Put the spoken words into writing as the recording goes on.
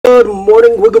Good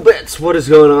morning, Wigglebits. What is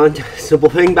going on? Simple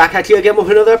Ping back at you again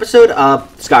with another episode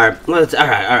of Skyrim.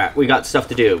 Alright. We got stuff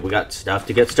to do. We got stuff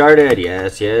to get started.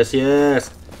 Yes.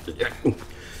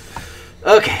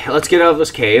 Okay, let's get out of this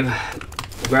cave.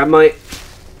 Grab my...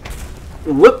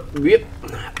 Yep.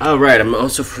 Alright, I'm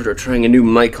also trying a new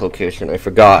mic location. I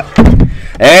forgot.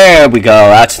 There we go.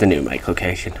 That's the new mic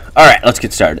location. Alright, let's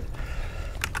get started.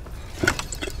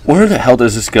 Where the hell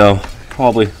does this go?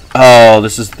 Probably... Oh,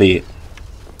 this is the...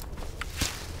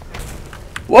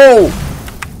 Whoa!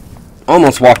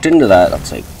 Almost walked into that. I'll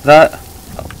take that.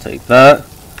 I'll take that.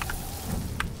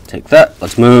 Take that.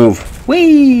 Let's move.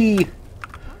 Whee!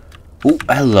 Oh,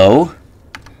 hello.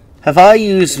 Have I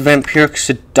used vampiric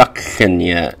seduction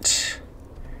yet?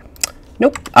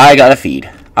 Nope. I gotta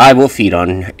feed. I will feed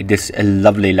on this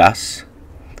lovely lass.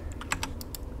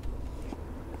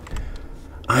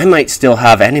 I might still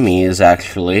have enemies,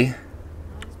 actually.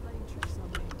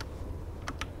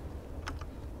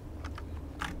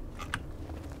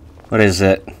 What is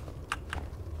it?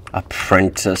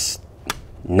 Apprentice.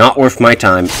 Not worth my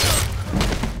time.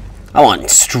 I want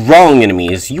strong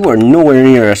enemies. You are nowhere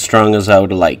near as strong as I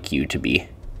would like you to be.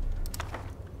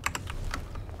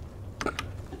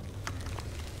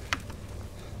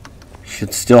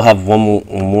 Should still have one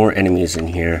more enemies in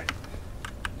here.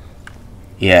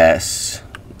 Yes,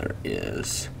 there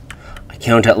is. I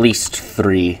count at least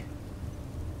 3.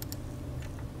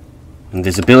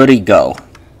 Invisibility, go.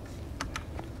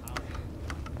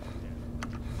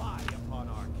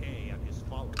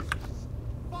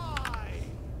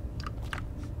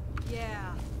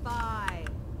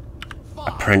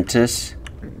 Apprentice.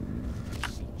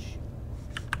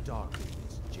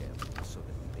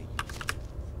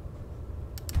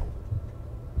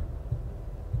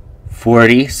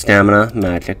 40 stamina,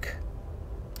 magic.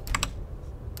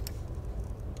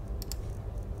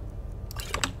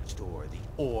 Restore the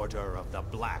order of the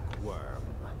black worm.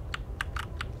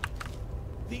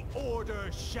 The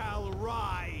order shall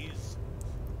rise.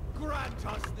 Grant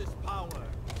us this power.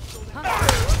 So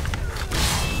that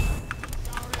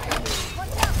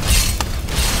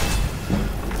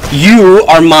You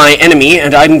are my enemy,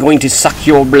 and I'm going to suck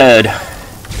your blood.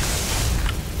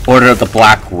 Order of the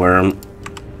Black Worm.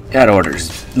 That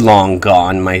order's long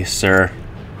gone, my sir.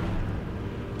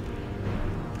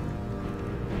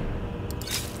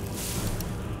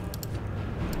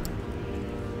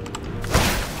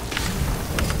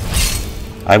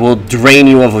 I will drain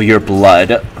you of your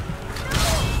blood.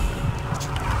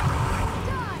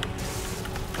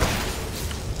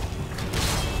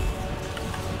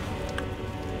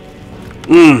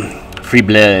 Free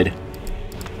blood.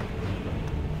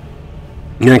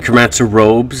 Necromancer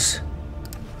robes.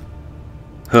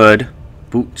 Hood.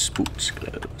 Boots,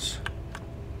 gloves.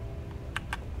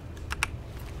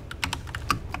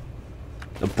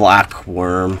 The Black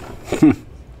Worm.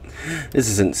 This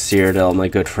isn't Cyrodiil, my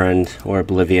good friend, or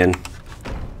Oblivion.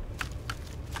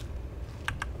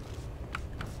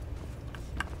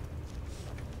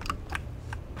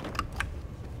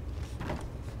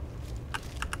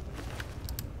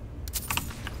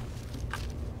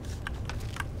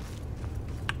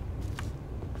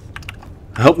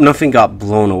 I hope nothing got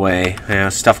blown away. Yeah,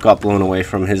 stuff got blown away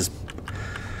from his...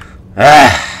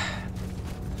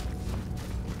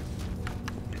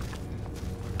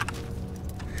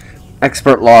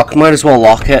 Expert lock. Might as well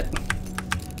lock it.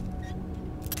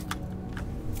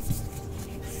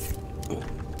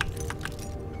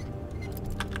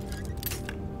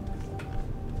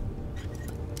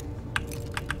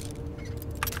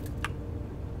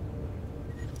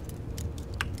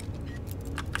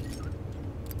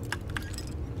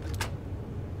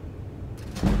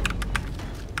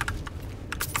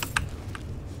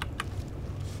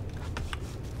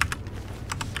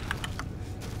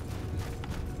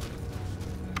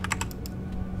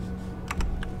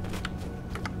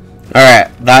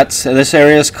 Alright, this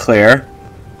area is clear.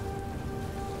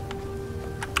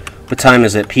 What time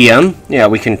is it? PM? Yeah,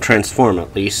 we can transform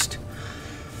at least.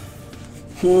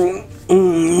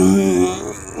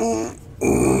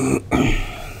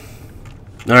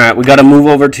 Alright, we gotta move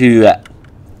over to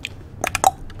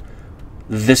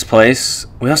this place.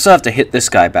 We also have to hit this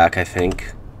guy back, I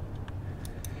think.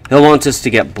 He'll want us to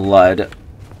get blood.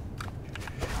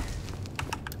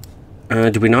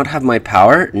 Do we not have my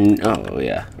power? Oh,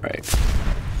 yeah, right.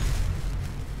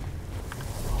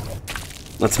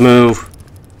 Let's move.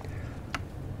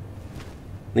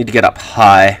 Need to get up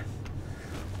high.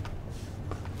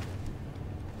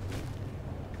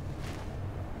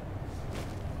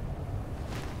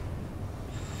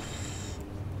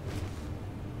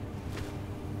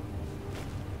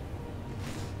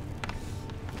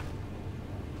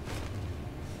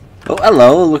 Oh,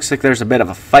 hello. Looks like there's a bit of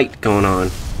a fight going on.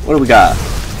 What do we got?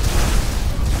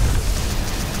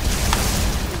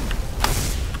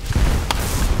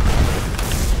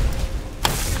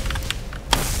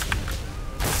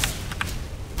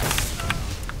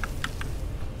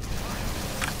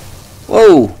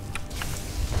 Whoa!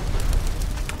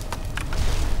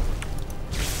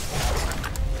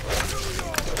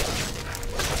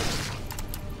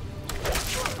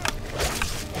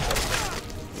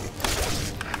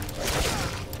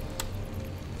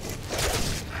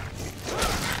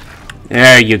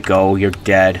 There you go, you're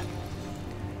dead.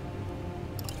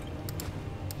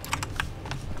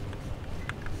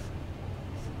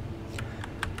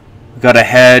 We gotta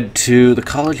head to the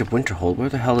College of Winterhold. Where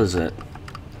the hell is it?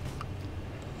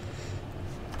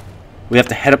 We have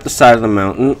to head up the side of the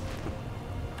mountain.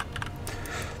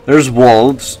 There's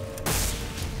wolves.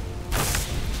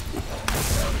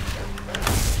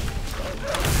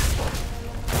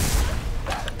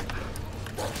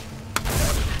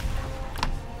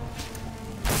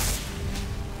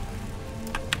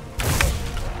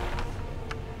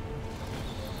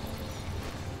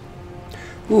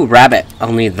 Ooh, rabbit.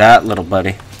 I'll need that, little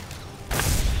buddy.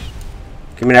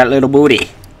 Give me that little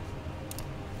booty.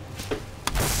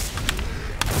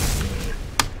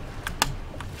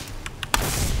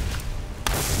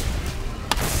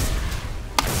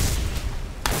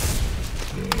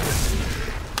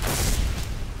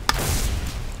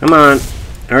 Come on.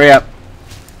 Hurry up.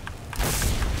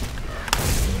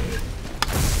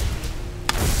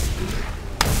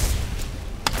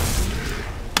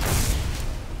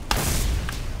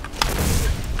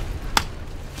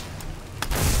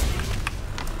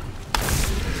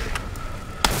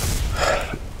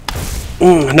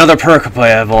 Another perk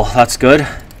playable. That's good.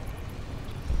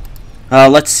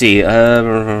 Let's see.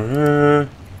 No,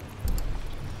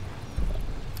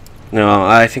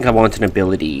 I think I want an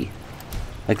ability.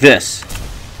 Like this.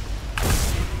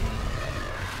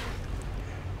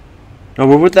 Now,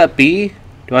 where would that be?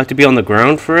 Do I have to be on the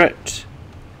ground for it?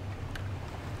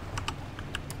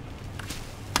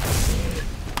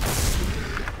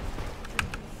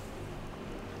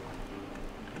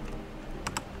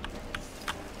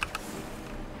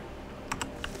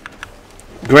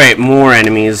 Great, more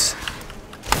enemies.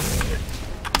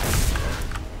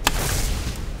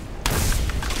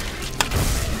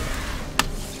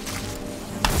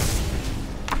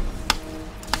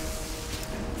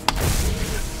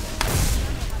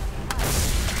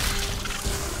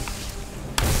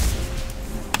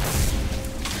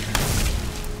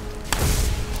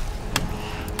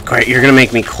 Great, you're gonna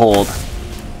make me cold.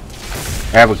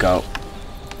 There we go.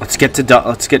 Let's get to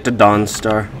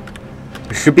Dawnstar.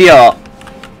 There should be a.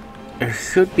 There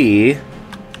should be.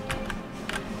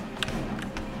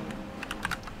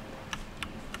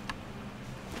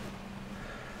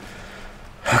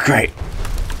 Oh, great.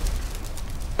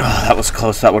 Oh, that was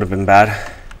close. That would have been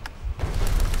bad.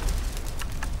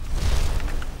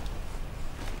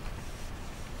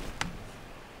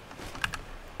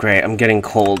 Great, I'm getting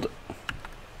cold.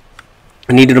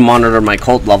 I needed to monitor my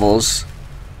cold levels.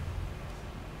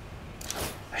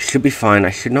 I should be fine. I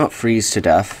should not freeze to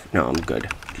death. No, I'm good.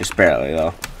 Just barely,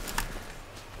 though.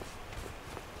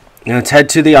 Now let's head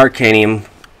to the Arcanium.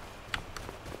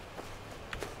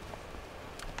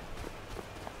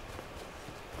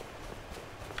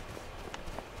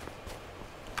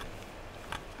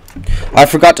 I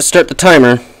forgot to start the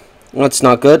timer. That's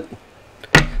not good.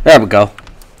 There we go.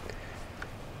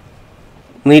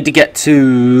 Need to get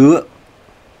to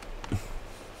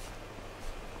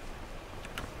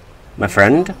my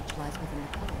friend.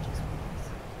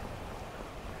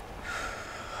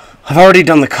 I've already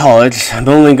done the college. I'm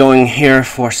only going here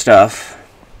for stuff.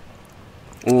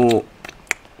 Ooh.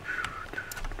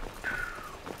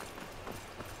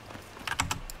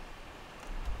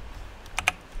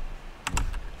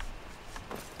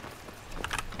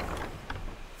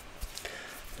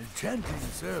 Enchanting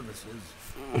services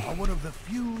are one of the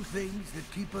few things that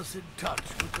keep us in touch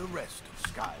with the rest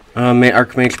of Skyrim.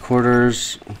 Archmage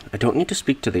quarters. I don't need to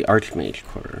speak to the Archmage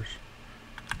quarters.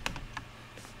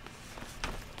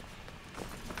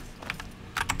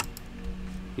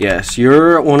 Yes,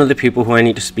 you're one of the people who I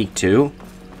need to speak to.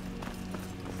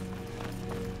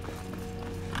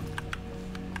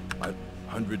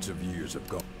 Hundreds of years have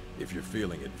gone. If you're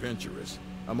feeling adventurous,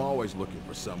 I'm always looking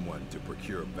for someone to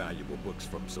procure valuable books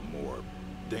from some more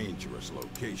dangerous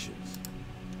locations.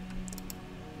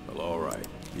 Well, all right,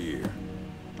 here.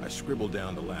 I scribbled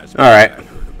down the last book I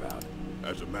heard about.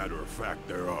 As a matter of fact,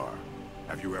 there are.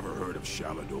 Have you ever heard of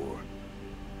Shalador?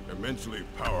 Immensely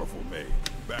powerful mage,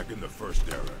 back in the First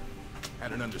Era.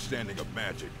 Had an understanding of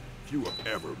magic few have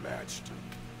ever matched.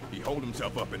 He holed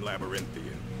himself up in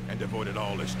Labyrinthian and devoted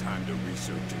all his time to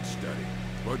research and study.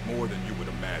 Worked more than you would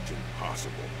imagine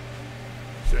possible.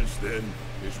 Since then,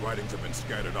 his writings have been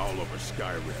scattered all over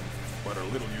Skyrim, but are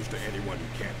little use to anyone who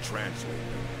can't translate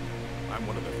them. I'm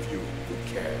one of the few who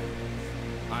can.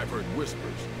 I've heard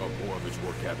whispers of more of his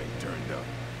work having turned up.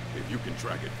 If you can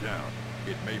track it down,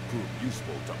 it may prove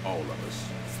useful to all of us.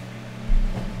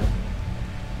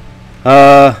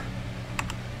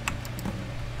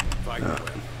 Fight well.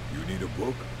 You need a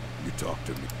book? You talk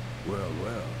to me. Well,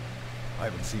 well. I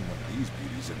haven't seen one of these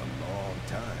beauties in a long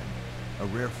time. A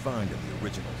rare find in the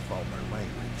original Falmer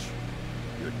language.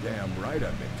 You're damn right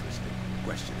I'm interested.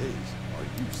 Question is, are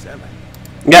you selling?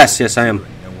 Yes, yes, I am.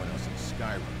 No one else in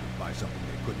Skyrim would buy something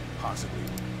they couldn't possibly.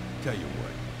 Tell you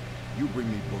what, you bring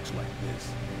me books like this,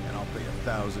 and I'll pay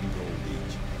 1,000 gold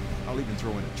each. I'll even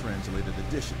throw in a translated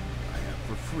edition I have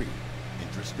for free.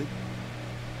 Interested?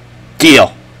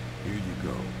 Deal. Here you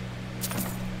go.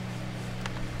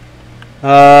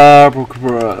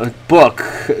 Book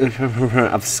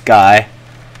of Sky.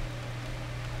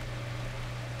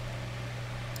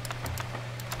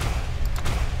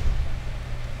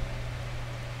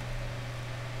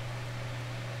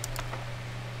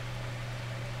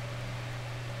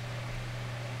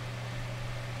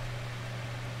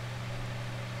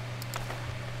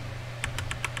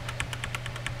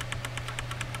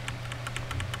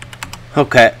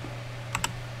 Okay.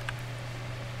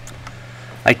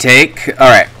 I take.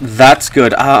 Alright, that's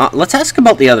good. Let's ask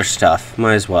about the other stuff.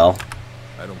 Might as well.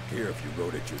 I don't care if you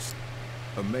wrote it yourself.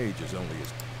 A mage is only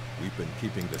as... We've been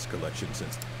keeping this collection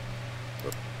since...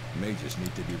 But mages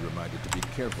need to be reminded to be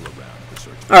careful around the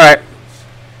search for Alright.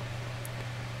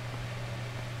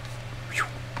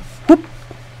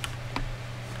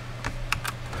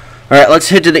 Alright, let's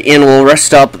head to the inn. We'll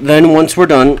rest up. Then once we're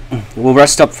done, we'll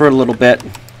rest up for a little bit.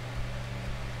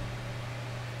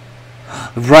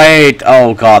 Right.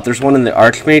 Oh god, there's one in the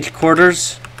Archmage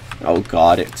quarters. Oh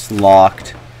god, it's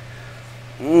locked.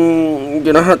 I'm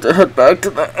gonna have to head back to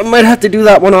that. I might have to do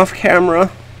that one off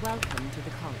camera. Welcome to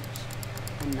the college.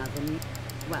 Another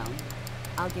well,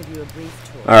 I'll give you a brief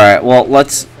tour. Alright, well,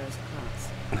 let's... First class.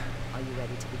 Are you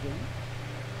ready to begin?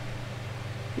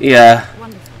 Yeah.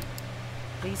 Wonderful.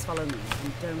 Please follow me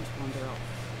and don't wander off.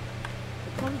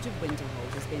 The College of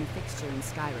Winterhold has been a fixture in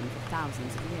Skyrim for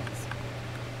thousands of years.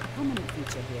 A prominent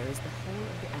feature here is the Hall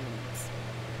of the Elements.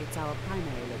 It's our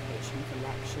primary location for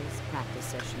lectures,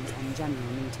 practice sessions, and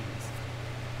general meetings.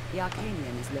 The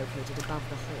Arcanian is located above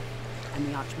the hall, and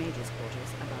the Archmage's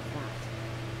quarters above that.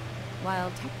 While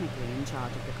technically in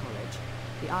charge of the college,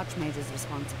 the Archmage's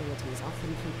responsibilities often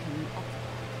keep him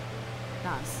occupied.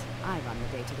 Thus, I run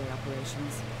the day-to-day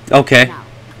operations. Okay. Now,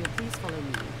 if you'll please follow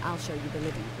me, I'll show you the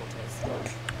living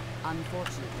quarters.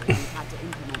 Unfortunately, we've had to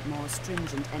implement more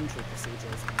stringent entry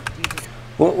procedures due to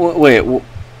Wait.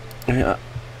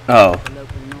 Oh. the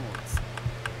local nords.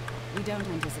 We don't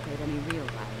anticipate any real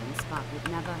violence, but it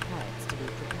never hurts to be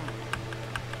prepared.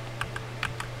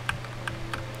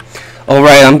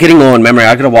 Alright, I'm getting low in memory.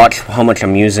 I gotta watch how much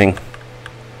I'm using.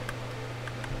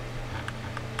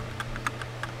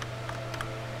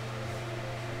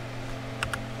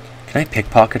 Can I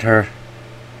pickpocket her?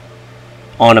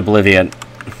 On Oblivion.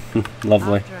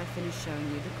 Lovely. After I finish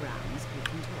showing you the grounds, we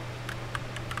can talk.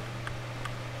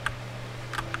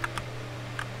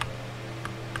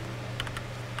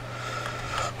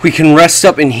 We can rest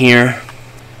up in here.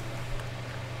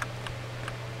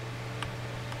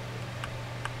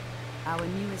 Our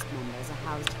newest members are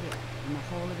housed here, in the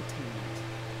Hall of Attainment.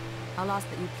 I'll ask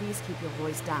that you please keep your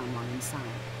voice down while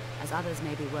inside, as others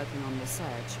may be working on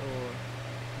research or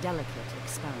delicate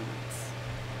experiments.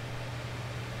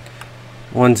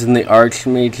 One's in the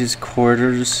Archmage's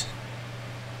quarters.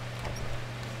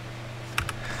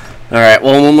 Alright,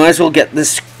 well, we might as well get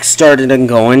this started and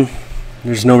going.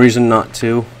 There's no reason not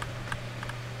to.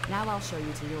 Now I'll show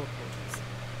you to your quarters.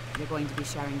 You're going to be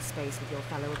sharing space with your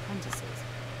fellow apprentices,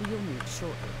 who you'll meet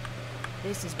shortly.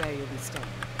 This is where you'll be staying.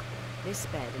 This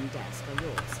bed and desk are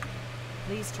yours.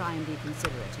 Please try and be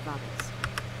considerate of others.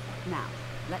 Now,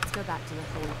 let's go back to the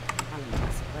Hall of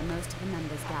Elements, where most of the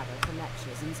members gather for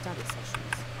lectures and study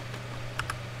sessions.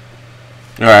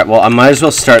 Alright, well, I might as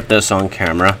well start this on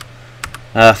camera.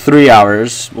 3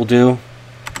 hours will do.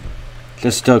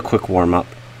 Just a quick warm-up.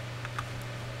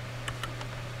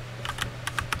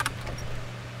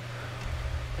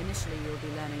 Initially, you'll be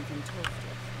learning from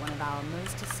Tolfdir, one of our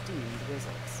most esteemed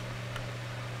wizards.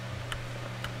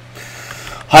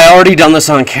 I already done this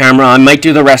on camera. I might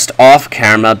do the rest off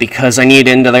camera because I need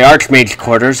into the Archmage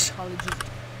quarters.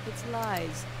 It's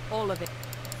lies, all of it.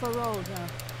 For old,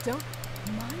 don't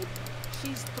mind.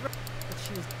 She's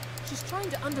trying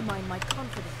to undermine undermine my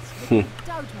confidence, make me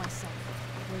doubt myself.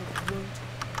 Well, it won't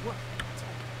work, I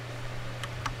tell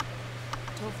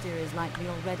you. Tolfdir is likely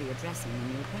already addressing the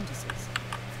new apprentices.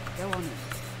 Go on in,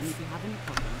 and if you have any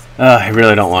problems... I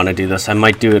really don't want to do this. I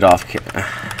might do it off camera.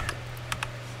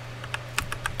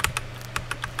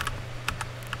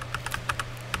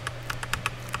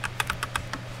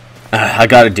 I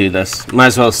gotta do this. Might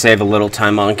as well save a little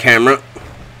time on camera.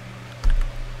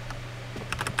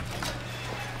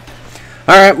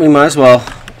 Alright, we might as well.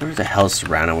 Where the hell's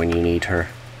Serana when you need her?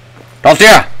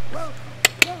 Dolphia!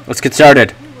 Let's get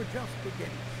started. We were just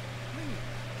beginning. Please,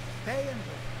 pay and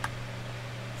listen.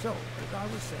 So, as I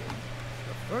was saying,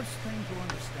 the first thing to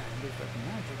understand is that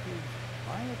magic is,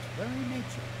 by its very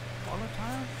nature,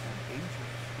 volatile and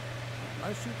dangerous.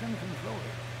 Unless you can control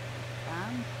it, it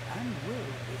can and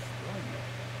will destroy you.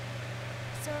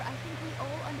 Sir, I think we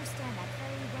all understand that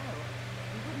very well.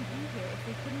 We wouldn't be here if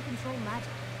we couldn't control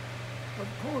magic. Of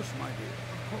course, my dear,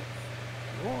 of course.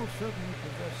 You all certainly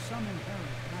possess some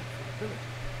inherent natural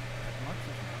ability. That much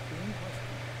is not being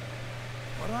questioned.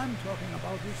 What I'm talking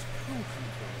about is true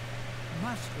control,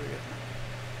 mastery of magic.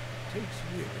 It takes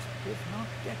years, if not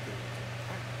decades, of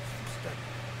practice and study.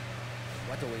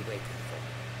 What are we waiting for?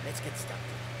 Let's get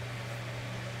started.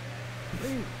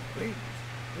 Please, please.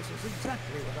 This is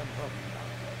exactly what I'm talking about.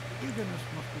 Eagerness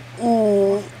must be...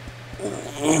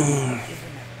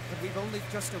 But we've only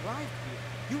just arrived here.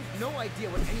 You've no idea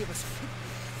what any of us could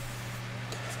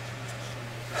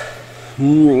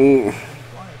be.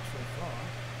 Quiet so far.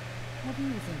 What do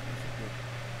you think we should do?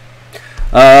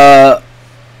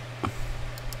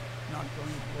 Not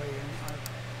going to weigh in.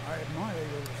 I admire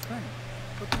your restraint,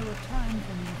 but there are times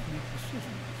when you must make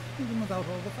decisions, even without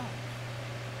all the facts.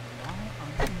 Rely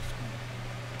on instinct.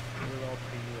 We're all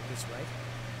pretty new at this, right?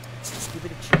 Let's just give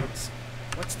it a chance.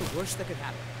 What's the worst that could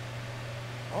happen?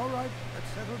 All right,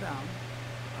 let's settle down.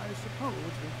 I suppose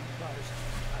we can try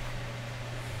something like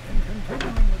that. In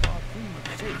continuing with our theme of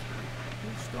safety,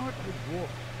 we'll start with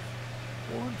wards.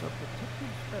 Wards are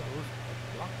protective spells that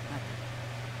block magic.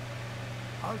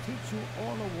 I'll teach you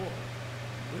all a ward.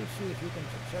 We'll see if you can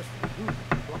successfully use it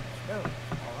to block spells,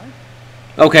 all right?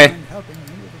 Okay. Mind helping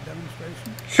me with a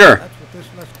demonstration? Sure. That's what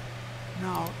this lesson...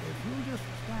 Now, if you just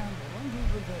stand right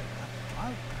over there,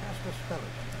 I'll cast a spell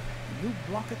at you, and you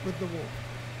block it with the ward.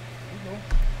 There you go.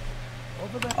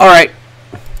 Over there. Alright.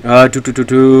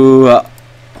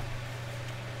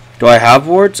 Do I have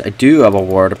wards? I do have a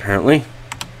ward, apparently.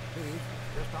 Please,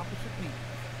 just opposite me.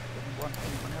 Didn't want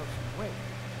anyone else in the way.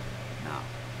 Now,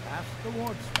 pass the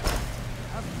ward spell. You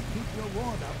have to keep your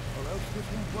ward up, or else this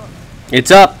won't work.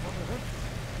 It's up.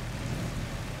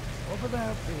 Over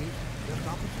there, please. Just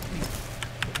opposite me.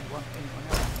 Didn't want anyone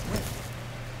else in the way.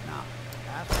 Now,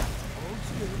 pass. Hold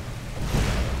still.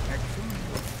 Excellent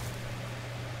work.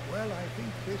 Well, I think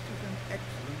this is an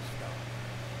excellent start.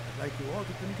 I'd like you all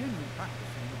to continue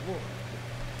practicing the wards.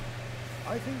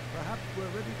 I think perhaps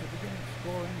we're ready to begin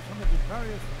exploring some of the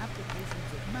various applications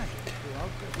of magic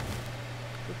throughout the world.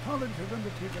 The college has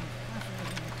undertaken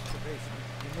fascinating excavation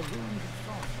in the ruins of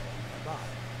Sorcerer nearby.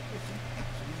 It's an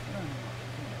excellent learning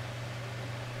opportunity.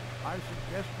 I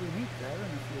suggest we meet there in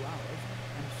a few hours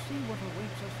and see what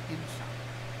awaits us inside.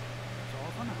 That's all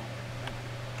for now. Thank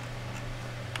you.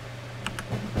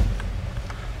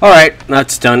 Alright,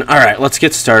 that's done. Alright, let's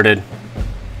get started.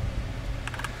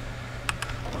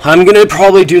 I'm gonna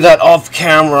probably do that off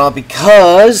camera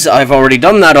because I've already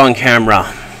done that on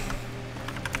camera.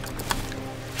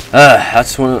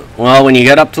 That's when, well, when you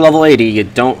get up to level 80, you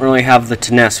don't really have the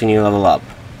finesse when you level up.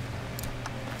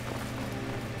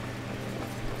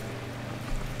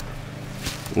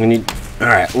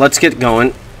 Alright, let's get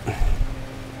going.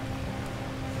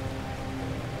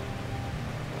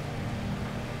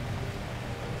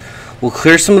 We'll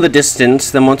clear some of the distance,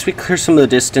 then once we clear some of the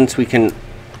distance, we can...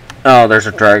 Oh, there's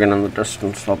a dragon in the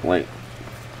distance, lovely.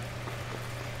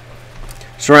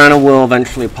 Serana will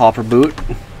eventually pop her boot.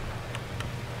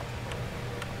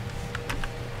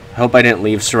 I hope I didn't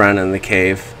leave Serana in the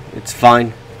cave. It's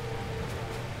fine.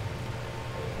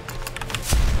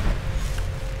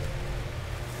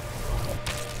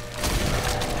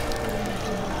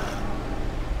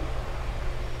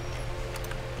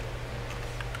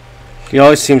 He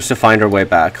always seems to find her way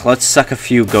back. Let's suck a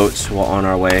few goats while on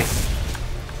our way.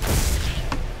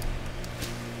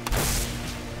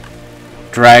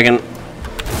 Dragon.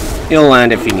 He'll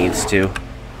land if he needs to.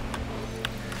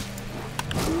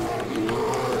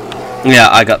 Yeah,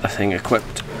 I got the thing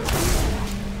equipped.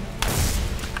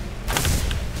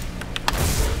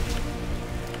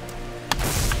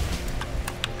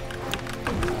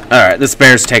 Alright, this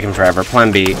bear's taking forever.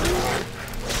 Plan B.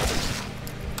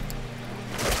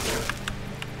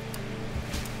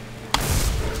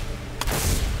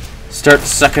 Start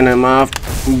sucking him off.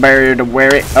 Barrier to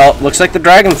wear it. Oh, looks like the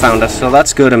dragon found us, so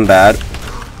that's good and bad.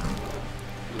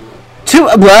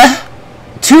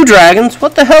 Two dragons?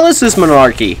 What the hell is this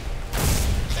monarchy?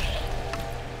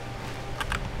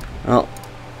 Oh.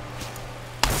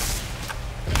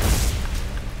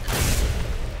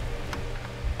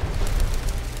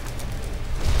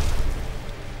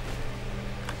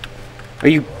 Are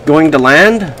you going to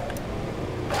land?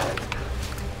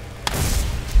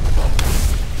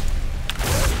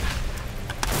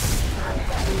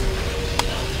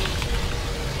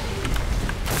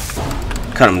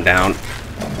 Cut him down.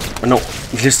 Oh, no,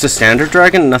 just a standard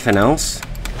dragon, nothing else?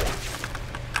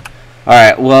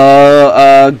 Alright,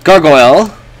 well,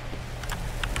 gargoyle.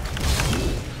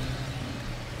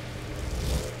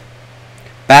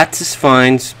 Bats is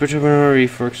fine. Spiritual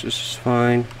reflex is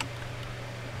fine.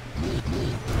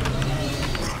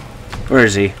 Where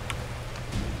is he?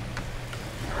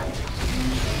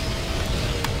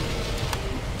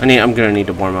 I'm gonna need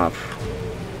to warm up.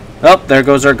 Oh, there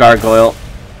goes our gargoyle.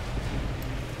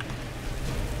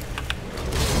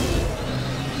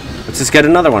 Let's just get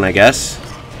another one, I guess.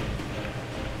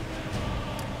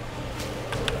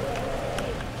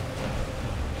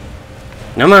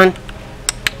 Come on.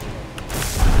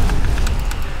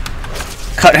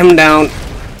 Cut him down.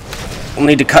 We'll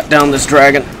need to cut down this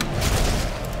dragon.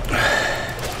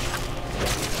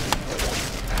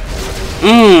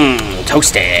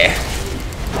 Toasty.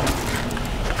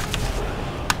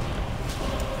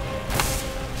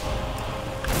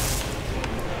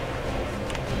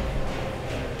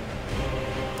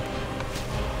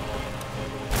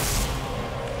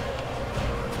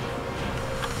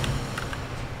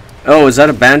 Oh, is that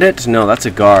a bandit? No, that's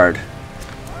a guard.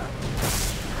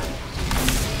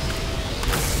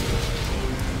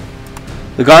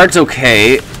 The guard's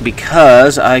okay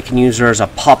because I can use her as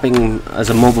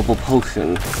a movable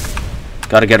potion.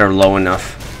 Gotta get her low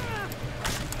enough.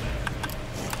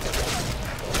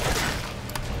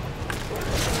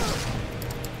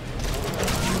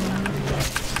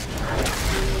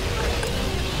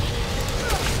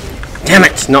 Damn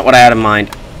it! Not what I had in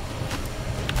mind.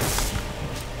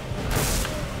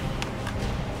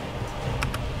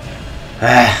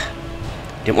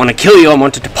 Didn't want to kill you, I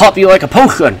wanted to pop you like a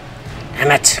potion.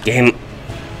 Damn it, game.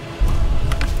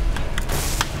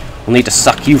 We'll need to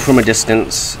suck you from a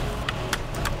distance.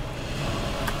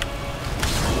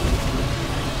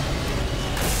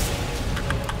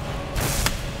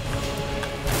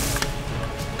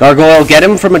 Gargoyle, get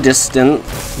him from a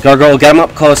distance. Gargoyle, get him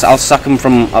up close. I'll suck him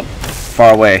from up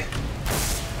far away.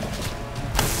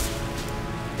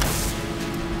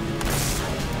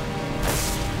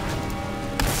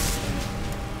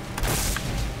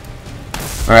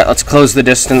 Alright, let's close the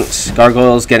distance.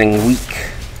 Gargoyle's getting weak.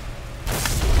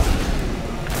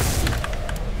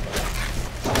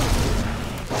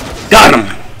 Got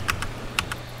him!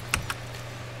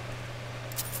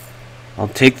 I'll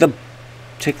take the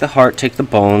heart, take the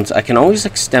bones. I can always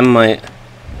extend my...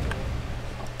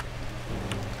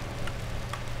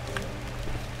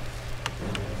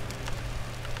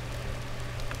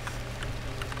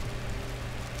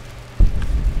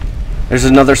 There's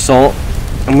another soul.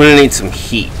 I'm gonna need some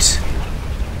heat.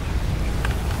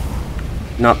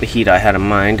 Not the heat I had in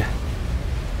mind.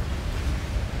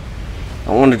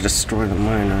 I want to destroy the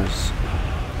miners.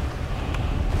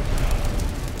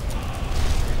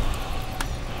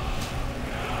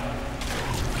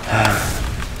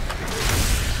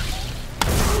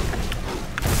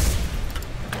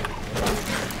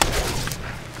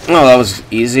 Oh, that was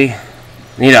easy.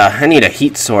 I need a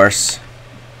heat source.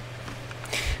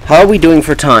 How are we doing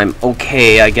for time?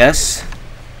 Okay, I guess.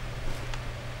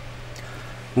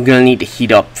 I'm gonna need to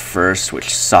heat up first,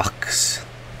 which sucks.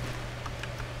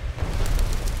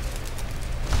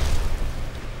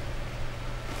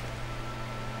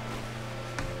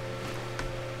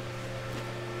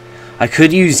 I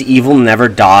could use Evil Never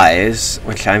Dies,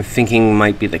 which I'm thinking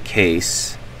might be the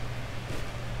case.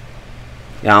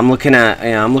 Yeah, I'm looking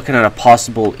at a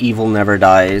possible Evil Never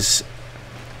Dies.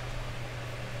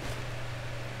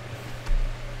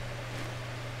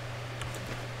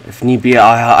 If need be,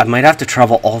 I might have to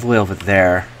travel all the way over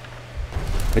there,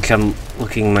 which I'm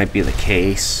looking might be the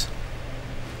case.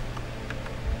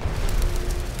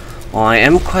 Well, I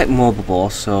am quite mobile,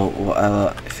 so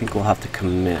I think we'll have to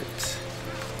commit.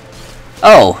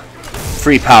 Oh!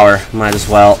 Free power. Might as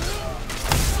well.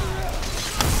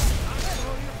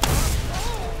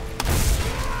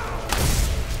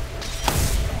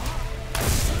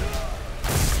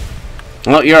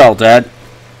 Well, you're all dead.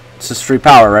 It's just free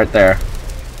power right there.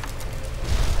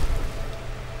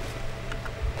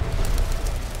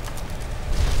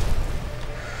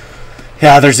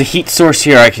 Yeah, there's a heat source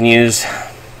here I can use.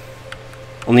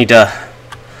 We'll need to...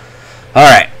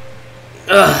 Alright.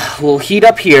 We'll heat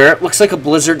up here. Looks like a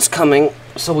blizzard's coming,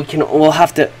 so we'll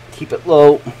have to keep it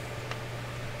low.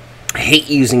 I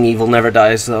hate using Evil Never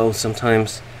Dies, though,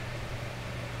 sometimes.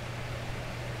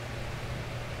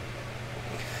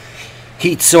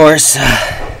 Heat source.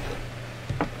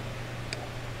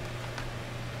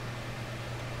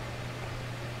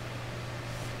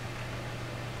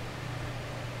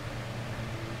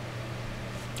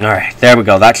 Alright, there we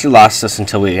go. That should last us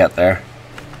until we get there.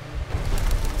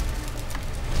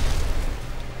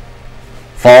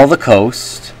 Follow the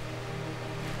coast.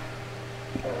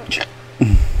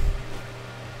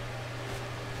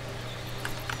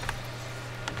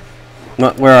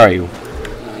 What? Where are you?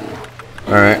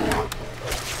 Alright.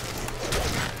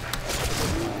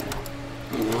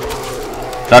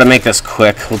 Gotta make this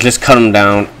quick. We'll just cut them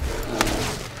down.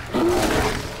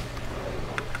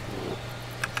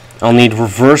 I'll need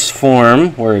reverse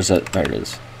form. Where is it? There it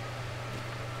is.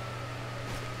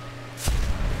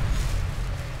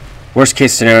 Worst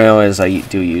case scenario is I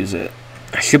do use it.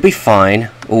 I should be fine.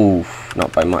 Ooh,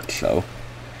 not by much though.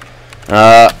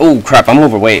 Oh crap, I'm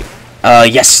overweight.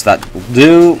 Yes, that will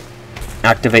do.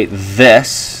 Activate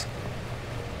this.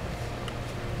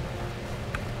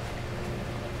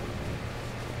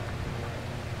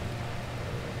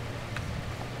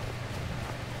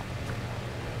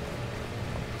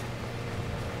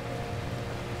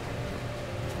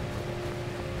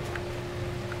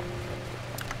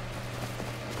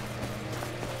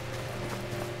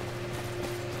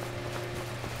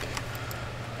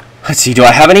 Let's see, do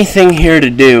I have anything here to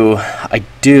do? I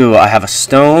do. I have a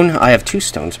stone. I have 2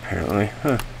 stones, apparently.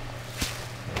 Huh.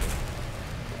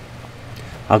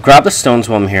 I'll grab the stones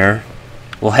while I'm here.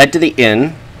 We'll head to the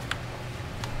inn.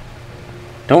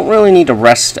 Don't really need to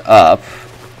rest up,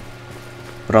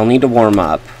 but I'll need to warm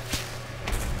up.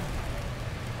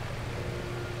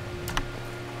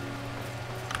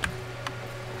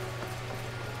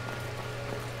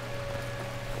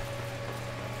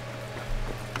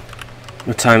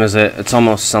 What time is it? It's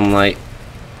almost sunlight.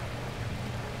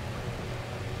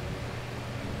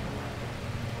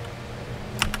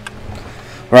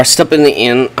 Rest up in the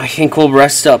inn. I think we'll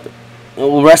rest up.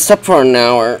 We'll rest up for an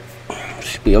hour.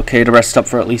 Should be okay to rest up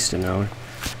for at least an hour.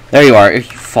 There you are. Are you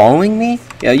following me?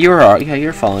 Yeah, you are. Yeah,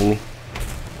 you're following me.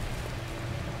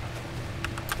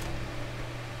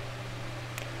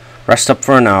 Rest up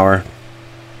for an hour.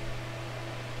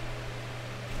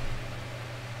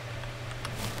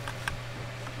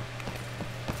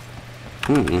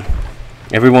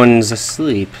 Everyone's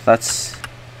asleep. That's...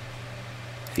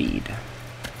 feed.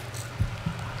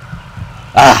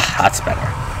 Ah, that's better.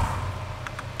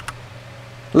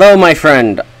 Hello, my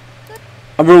friend.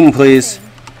 A room, please.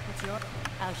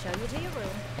 I'll show you to your room.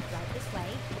 Right this way.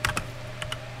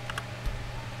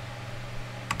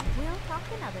 We'll talk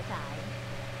another time.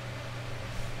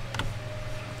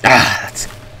 Ah, that's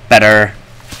better.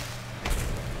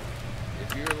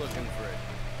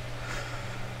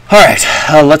 Alright,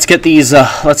 let's get these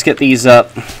things.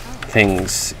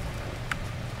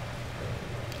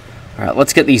 Alright,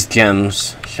 let's get these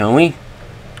gems, shall we?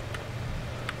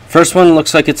 First one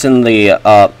looks like it's in the,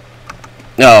 oh,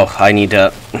 I need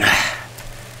to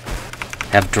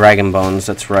have dragon bones,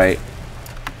 that's right.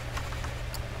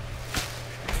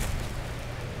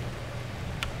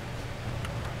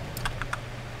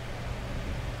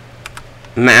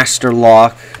 Master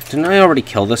lock. Didn't I already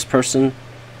kill this person?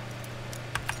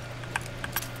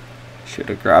 Should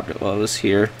have grabbed it while I was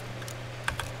here.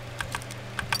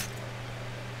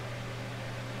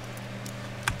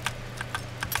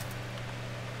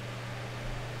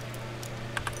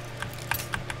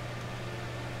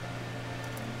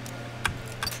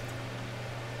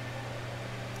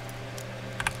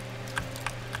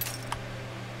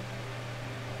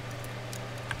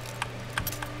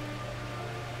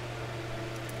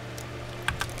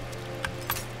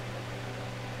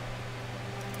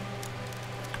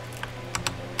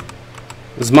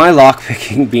 Is my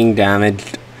lockpicking being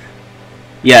damaged?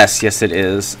 Yes, yes it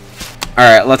is.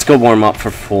 Alright, let's go warm up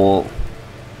for full.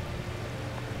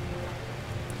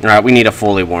 Alright, we need to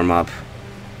fully warm up.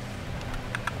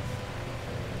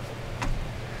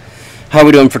 How are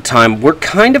we doing for time? We're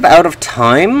kind of out of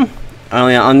time.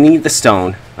 I'll need the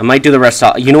stone. I might do the rest.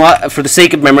 You know what? For the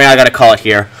sake of memory, I gotta call it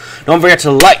here. Don't forget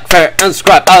to like, share, and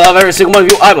subscribe. I love every single one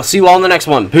of you. I will see you all in the next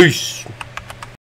one. Peace.